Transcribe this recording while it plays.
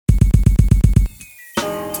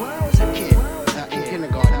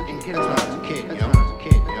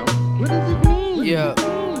Yeah.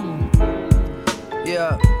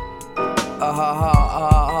 Yeah. Ah ha ha ha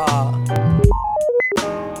ha.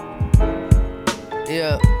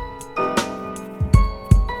 Yeah.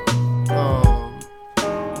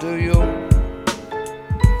 Do you?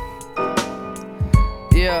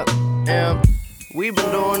 Yeah. We've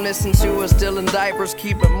been doing this since you were still in diapers.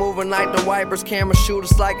 Keep it moving like the wipers. Camera shoot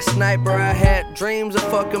us like a sniper. I had dreams of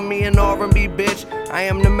fucking me an R&B bitch. I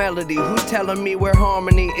am the melody. Who's telling me where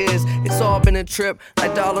harmony is? It's all been a trip,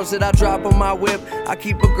 like dollars that I drop on my whip. I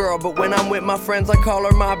keep a girl, but when I'm with my friends, I call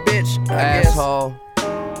her my bitch. Asshole.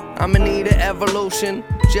 I'm in need of evolution,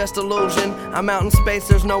 just illusion. I'm out in space,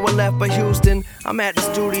 there's no one left but Houston. I'm at the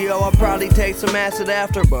studio, I'll probably take some acid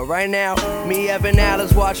after. But right now, me, Evan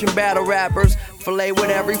Allen's watching battle rappers. Filet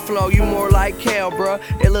with every flow, you more like kale, bruh.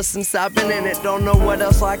 Ever since I've been in it, don't know what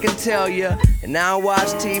else I can tell ya. And I don't watch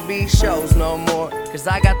TV shows no more, cause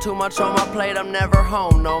I got too much on my plate, I'm never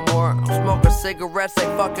home no more. I'm smoking cigarettes, they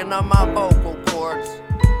fucking up my vocal cords.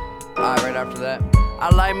 Alright, right after that, I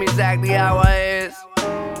like me exactly how I is.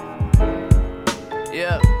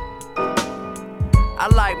 Yeah, I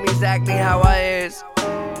like me exactly how I is.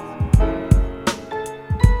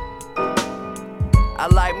 I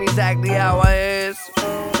like me exactly how I is.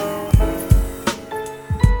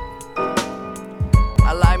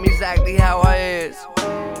 I like me exactly how I is.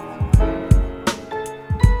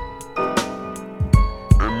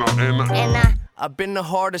 I've been the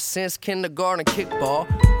hardest since kindergarten kickball.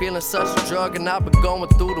 Feeling such a drug and I've been going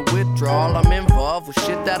through the withdrawal. I'm involved with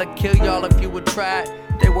shit that'll kill y'all if you would try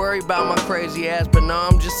it. They worry about my crazy ass, but no,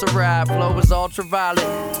 I'm just a ride. Flow is ultraviolet.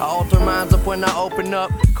 I alter minds up when I open up.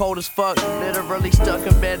 Cold as fuck, literally stuck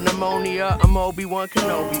in bed, pneumonia. I'm Obi-Wan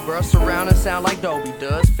Kenobi, bruh. Surround and sound like Dobie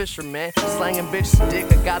does. Fisherman, slanging bitch's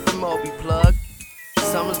dick, I got the Moby plug.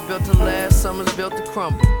 Summer's built to last, summer's built to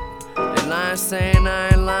crumble. They lying saying I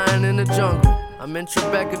ain't lying in the jungle. I'm in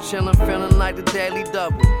Tribeca chillin', feeling like the Daily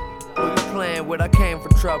Double. Who you playing with? I came for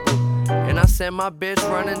trouble. And I sent my bitch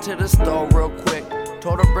running to the store real quick.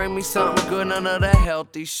 Told her bring me something good, none of that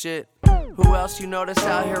healthy shit. Who else you know that's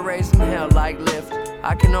out here raising hell like Lyft?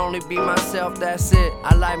 I can only be myself, that's it.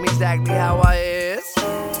 I like me exactly how I is.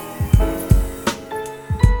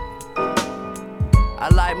 I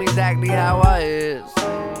like me exactly how I is.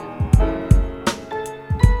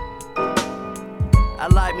 I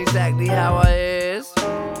like me exactly how I is.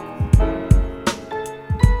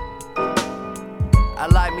 I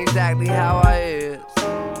like me exactly how I is.